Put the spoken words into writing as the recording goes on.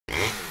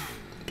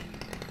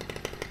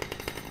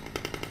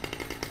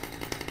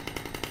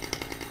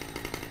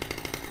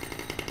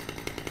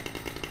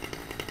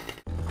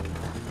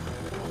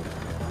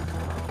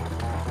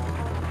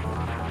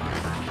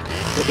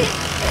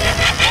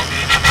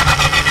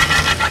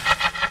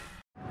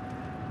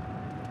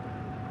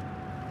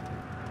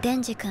デ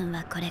ンジ君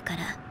はこれか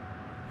ら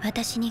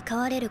私に飼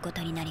われるこ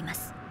とになりま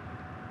す。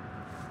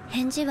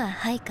返事は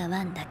はいか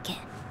ワンだけ。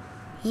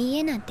いい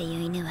えなんてい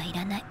う犬はい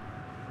らない。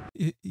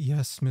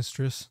Yes,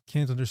 mistress.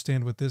 Can't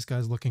understand what this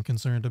guy's looking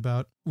concerned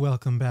about.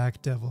 Welcome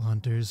back, devil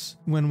hunters.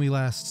 When we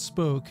last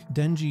spoke,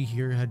 Denji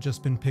here had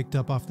just been picked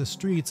up off the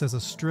streets as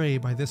a stray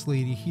by this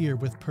lady here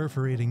with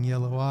perforating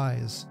yellow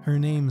eyes. Her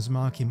name's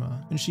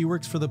Makima, and she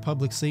works for the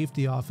public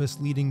safety office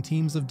leading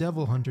teams of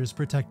devil hunters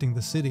protecting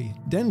the city.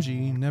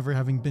 Denji, never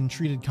having been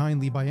treated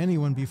kindly by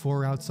anyone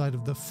before outside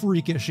of the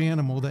freakish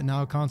animal that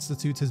now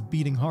constitutes his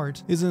beating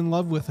heart, is in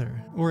love with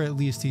her. Or at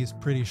least he's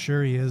pretty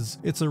sure he is.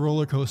 It's a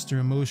roller coaster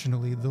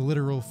emotionally, the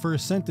literal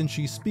first sentence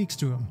she speaks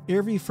to him.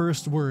 Every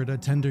first word a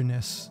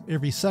tenderness,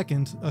 every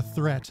second a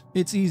threat.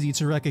 It's easy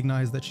to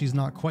recognize that she's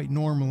not quite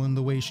normal in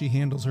the way she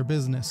handles her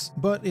business,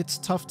 but it's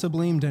tough to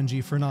blame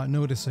Denji for not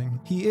noticing.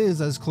 He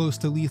is as close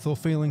to lethal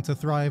failing to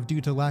thrive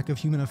due to lack of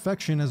human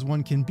affection as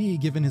one can be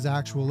given his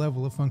actual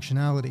level of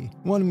functionality.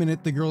 One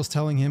minute the girl's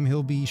telling him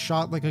he'll be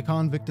shot like a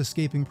convict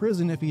escaping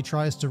prison if he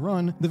tries to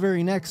run, the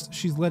very next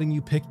she's letting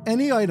you pick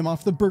any item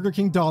off the Burger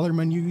King dollar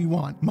menu you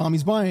want.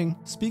 Mommy's buying.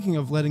 Speaking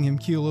of letting him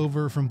keel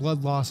over from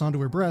blood loss onto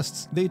her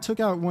breasts, they took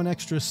out one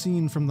extra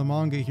scene from the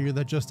manga here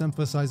that just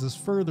emphasizes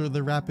further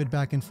the rapid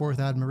back and forth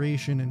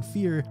admiration and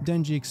fear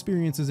Denji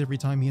experiences every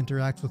time he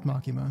interacts with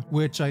Makima,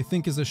 which I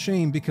think is a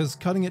shame because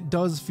cutting it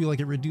does feel like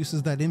it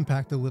reduces that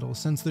impact a little,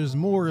 since there's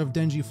more of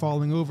Denji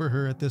falling over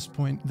her at this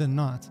point than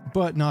not,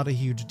 but not a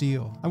huge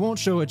deal. I won't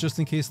show it just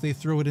in case they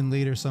throw it in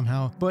later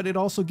somehow, but it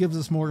also gives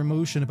us more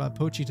emotion about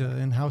Pochita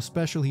and how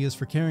special he is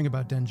for caring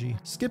about Denji.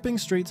 Skipping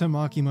straight to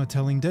Makima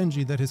telling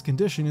Denji that his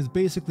condition is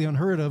basically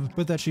unheard of,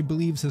 but that she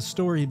believes his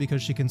story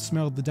because she can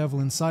smell the devil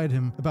inside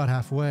him about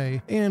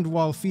halfway, and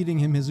while feeding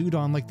him his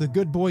udon like the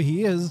good boy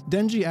he is,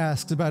 Denji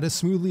asks about as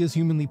smoothly as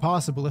humanly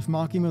possible if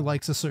Makima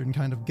likes a certain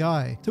kind of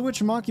guy, to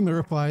which Makima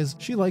replies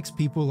she likes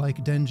people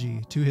like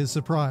Denji, to his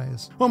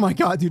surprise. Oh my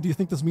god, dude, do you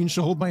think this means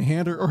she'll hold my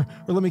hand or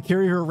let me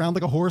carry her around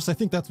like a horse? I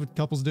think that's what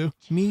couples do.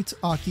 Meet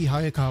Aki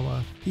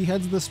Hayakawa. He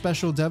heads the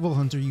special devil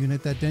hunter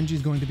unit that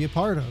Denji's going to be a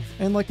part of,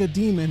 and like a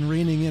demon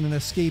reining in an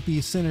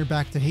escapee sinner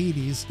back to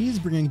Hades, he's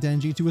bringing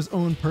Denji to his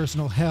own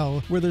personal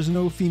hell where there's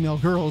no female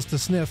girls to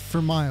sniff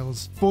for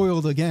miles.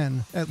 Foiled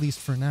again, at least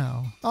for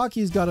now.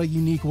 Aki's got a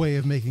unique way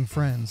of making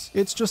friends.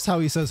 It's just how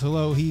he says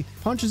hello. He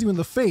punches you in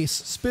the face,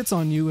 spits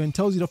on you, and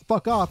tells you to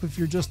fuck off if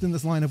you're just in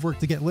this line of work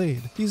to get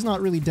laid. He's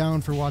not really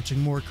down for watching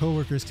more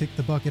coworkers kick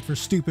the bucket for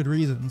stupid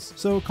reasons,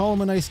 so call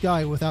him a nice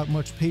guy without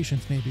much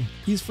patience maybe.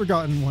 He's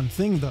forgotten one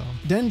thing though.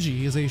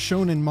 Denji is a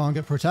shonen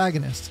manga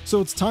protagonist,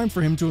 so it's time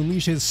for him to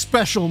unleash his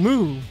special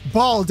move,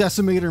 Ball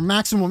Decimator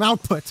Maximum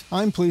Output.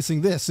 I'm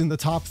placing this in the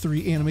top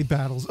 3 anime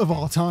battles of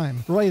all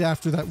time, right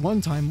after that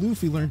one time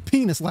Luffy learned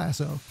Penis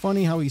Lasso.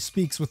 Funny how he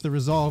speaks with the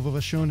resolve of a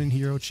shonen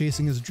hero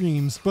chasing his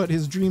dreams, but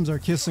his dreams are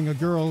kissing a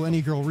girl,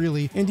 any girl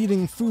really, and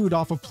eating food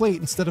off a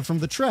plate instead of from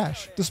the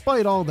trash.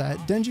 Despite all that,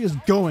 Denji is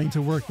going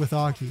to work with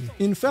Aki.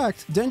 In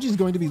fact, Denji's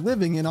going to be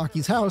living in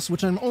Aki's house,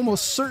 which I'm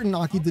almost certain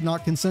Aki did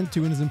not consent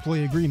to in his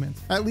employee agreement.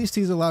 At least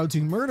he's allowed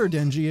to murder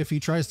Denji if he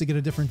tries to get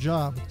a different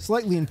job.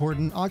 Slightly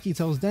important, Aki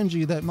tells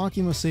Denji that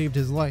Makima saved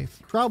his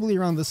life, probably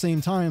around the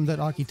same time that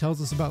Aki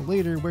tells us about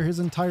later where his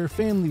entire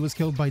family was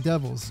killed by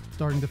devils.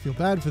 Starting to feel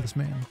bad for this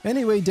man.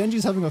 Anyway,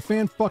 Denji's having a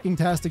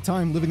fan-fucking-tastic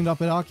time living it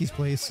up at Aki's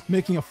place,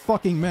 making a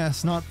fucking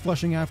mess, not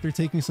flushing after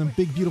taking some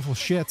big beautiful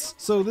shits.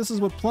 So this is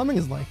what plumbing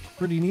is like.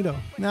 Pretty neato.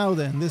 Now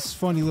then, this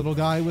funny little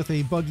guy with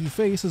a buggy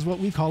face is what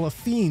we call a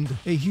fiend,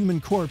 a human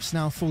corpse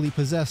now fully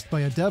possessed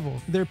by a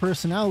devil, their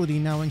personality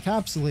now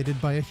encapsulated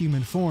by a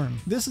human form.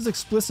 This is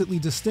explicitly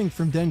distinct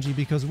from Denji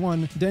because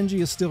 1,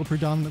 Denji is still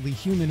predominantly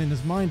human in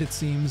his mind it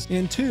seems,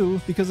 and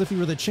 2, because if he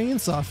were the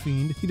chainsaw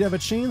fiend, he'd have a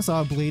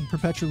chainsaw blade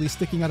perpetually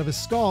sticking out of his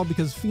skull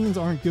because fiends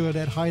aren't good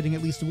at hiding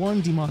at least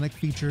one demonic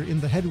feature in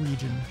the head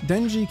region.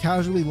 Denji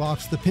casually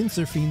lops the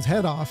pincer fiend's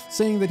head off,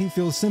 saying that he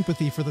feels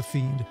sympathy for the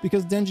fiend,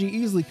 because Denji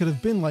easily could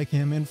have been like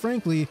him, and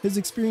frankly, his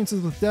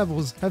experiences with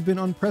devils have been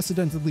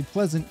unprecedentedly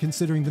pleasant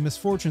considering the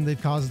misfortune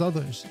they've caused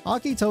others.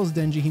 Aki tells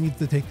Denji he needs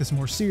to take this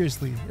more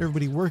seriously.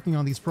 Everybody working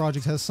on these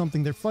projects has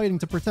something they're fighting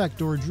to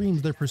protect or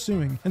dreams they're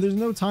pursuing, and there's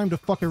no time to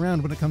fuck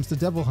around when it comes to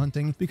devil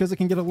hunting because it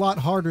can get a lot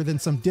harder than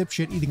some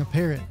dipshit eating a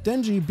parrot.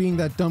 Denji, being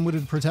that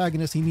dumb-witted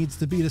protagonist he needs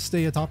to be to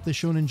stay atop the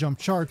Shonen Jump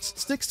charts,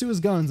 sticks to his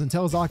guns and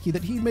tells Aki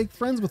that he'd make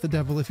friends with the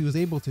devil if he was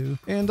able to,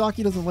 and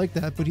Aki doesn't like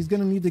that, but he's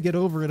gonna need to get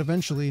over it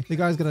eventually. The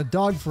guy's got a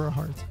dog for a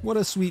heart. What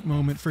a sweet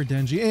moment for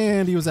Denji,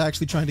 and he was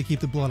actually trying to keep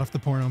the blood off the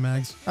porno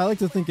mags. I like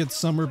to think it's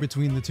somewhere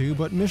between the two,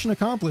 but mission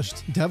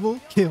accomplished. Devil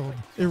killed.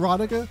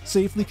 Erotica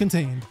safely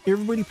contained.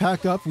 Everybody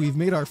pack up, we've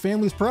made our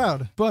families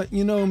proud. But,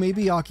 you know,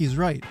 maybe Aki's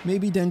right.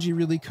 Maybe Denji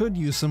really could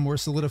use some more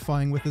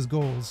solidifying with his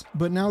goals.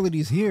 But now that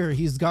he's here,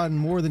 he's gotten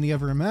more than he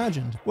ever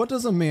imagined. What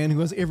does a man who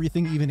has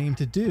everything even aim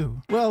to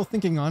do? Well,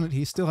 thinking on it,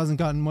 he still hasn't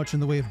gotten much in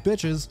the way of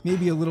bitches.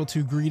 Maybe a little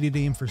too greedy to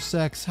aim for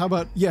sex. How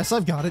about, yes,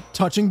 I've got it,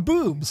 touching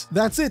boobs.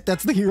 That's it,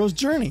 that's the hero's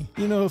journey.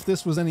 You know, if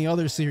this was any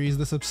other series,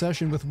 this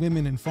obsession with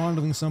women and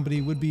fondling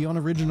somebody would be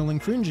unoriginal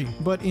and cringy.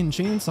 But in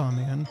Chainsaw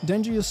Man,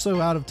 Denji is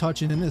so out of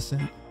touch and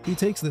innocent. He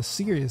takes this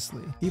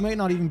seriously. He might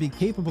not even be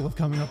capable of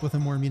coming up with a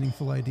more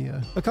meaningful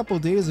idea. A couple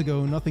days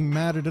ago, nothing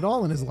mattered at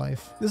all in his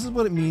life. This is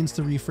what it means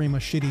to reframe a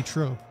shitty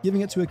trope,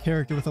 giving it to a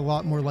character with a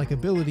lot more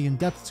likability and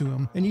depth to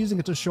him, and using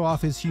it to show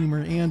off his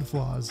humor and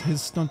flaws,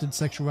 his stunted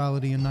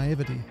sexuality and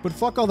naivety. But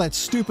fuck all that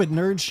stupid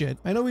nerd shit.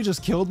 I know we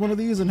just killed one of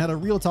these and had a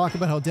real talk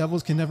about how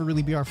devils can never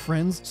really be our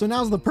friends, so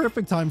now's the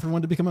perfect time for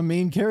one to become a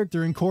main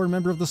character and core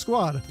member of the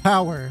squad.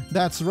 Power.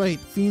 That's right,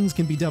 fiends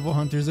can be devil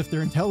hunters if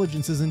their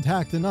intelligence is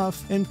intact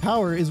enough, and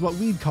power is what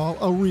we'd call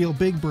a real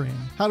big brain.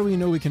 How do we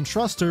know we can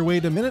trust her?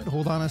 Wait a minute,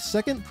 hold on a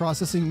second,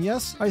 processing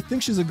yes. I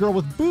think she's a girl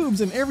with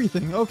boobs and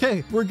everything.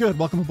 Okay, we're good,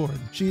 welcome aboard.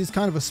 She's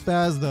kind of a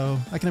spaz though.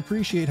 I can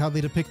appreciate how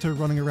they depict her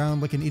running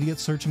around like an idiot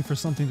searching for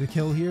something to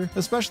kill here,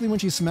 especially when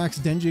she smacks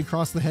Denji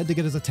across the head to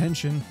get his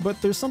attention,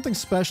 but there's something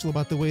special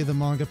about the way the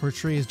manga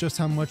portrays just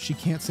how much she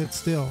can't sit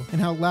still,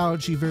 and how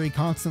loud she very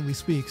constantly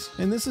speaks.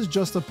 And this is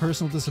just a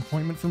personal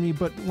disappointment for me,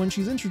 but when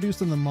she's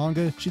introduced in the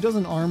manga, she does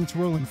an arm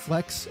twirl and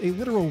flex, a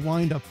literal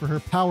wind-up for her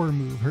power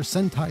move, her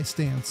Sentai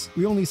stance.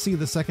 We only see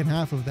the second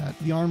half of that.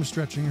 The arm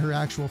stretching, her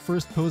actual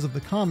first pose of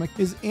the comic,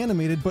 is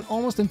animated but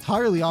almost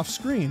entirely off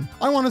screen.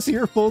 I want to see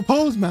her full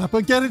pose,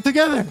 Mappa, get it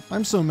together!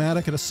 I'm so mad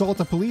I could assault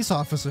a police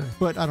officer,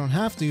 but I don't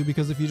have to,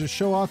 because if you just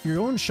show off your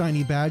own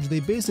shiny badge, they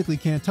basically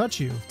can't touch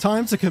you.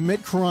 Time to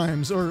commit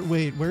crimes, or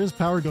wait, where's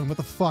power going? What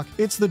the fuck?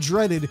 It's the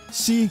dreaded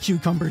sea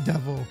cucumber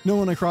devil,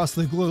 known across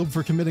the globe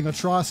for committing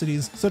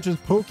atrocities such as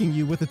poking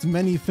you with its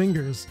many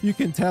fingers. You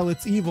can tell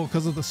it's evil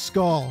because of the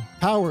skull.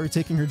 Power,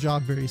 taking her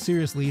job very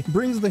seriously,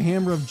 brings the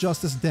hammer of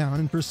justice down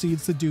and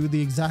proceeds to do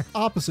the exact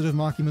opposite of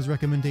Makima's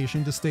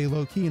recommendation to stay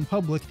low-key in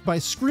public by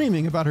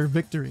screaming about her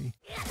victory.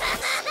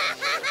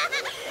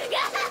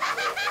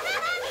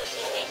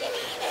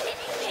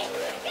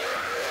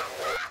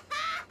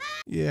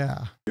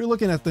 Yeah, you're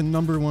looking at the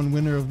 #1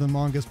 winner of the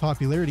manga's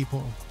popularity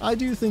poll. I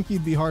do think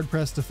you'd be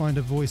hard-pressed to find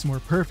a voice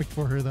more perfect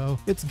for her though.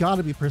 It's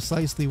gotta be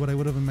precisely what I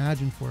would have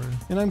imagined for her.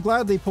 And I'm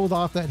glad they pulled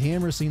off that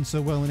hammer scene so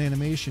well in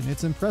animation.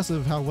 It's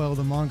impressive how well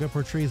the manga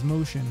portrays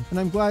motion, and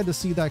I'm glad to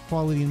see that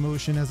quality in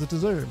motion as it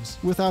deserves,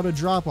 without a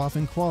drop-off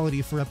in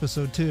quality for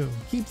episode 2.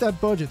 Keep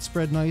that budget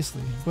spread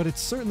nicely, but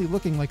it's certainly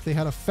looking like they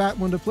had a fat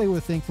one to play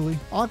with, thankfully.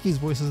 Aki's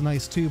voice is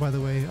nice too, by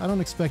the way. I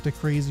don't expect a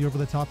crazy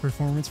over-the-top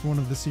performance for one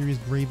of the series'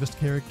 bravest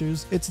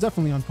characters. It's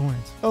definitely on point.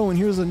 Oh, and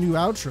here's a new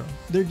outro.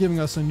 They're giving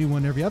us a new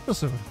one every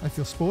episode. I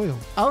feel spoiled.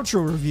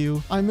 Outro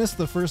review. I missed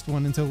the first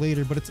one until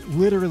later, but it's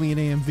literally an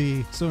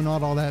AMV, so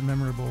not all that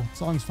memorable.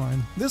 Song's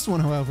fine. This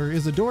one, however,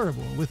 is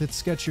adorable, with its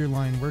sketchier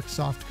line work,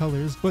 soft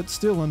colors, but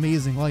still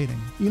amazing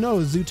lighting. You know,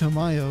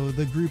 Zutomayo,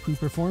 the group who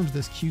performs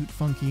this cute,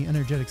 funky,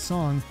 energetic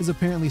song, is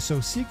apparently so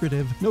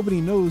secretive,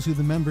 nobody knows who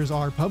the members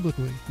are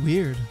publicly.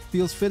 Weird.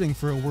 Feels fitting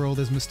for a world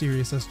as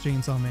mysterious as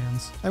Chainsaw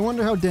Man's. I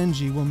wonder how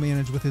Denji will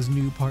manage with his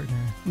new partner.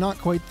 Not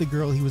quite the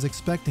girl he was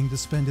expecting to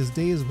spend his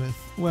days with.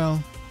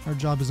 Well, our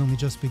job has only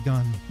just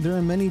begun. There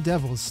are many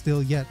devils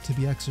still yet to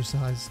be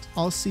exorcised.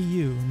 I'll see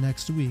you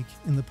next week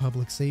in the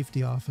Public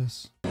Safety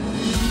Office.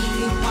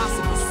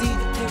 Impossible.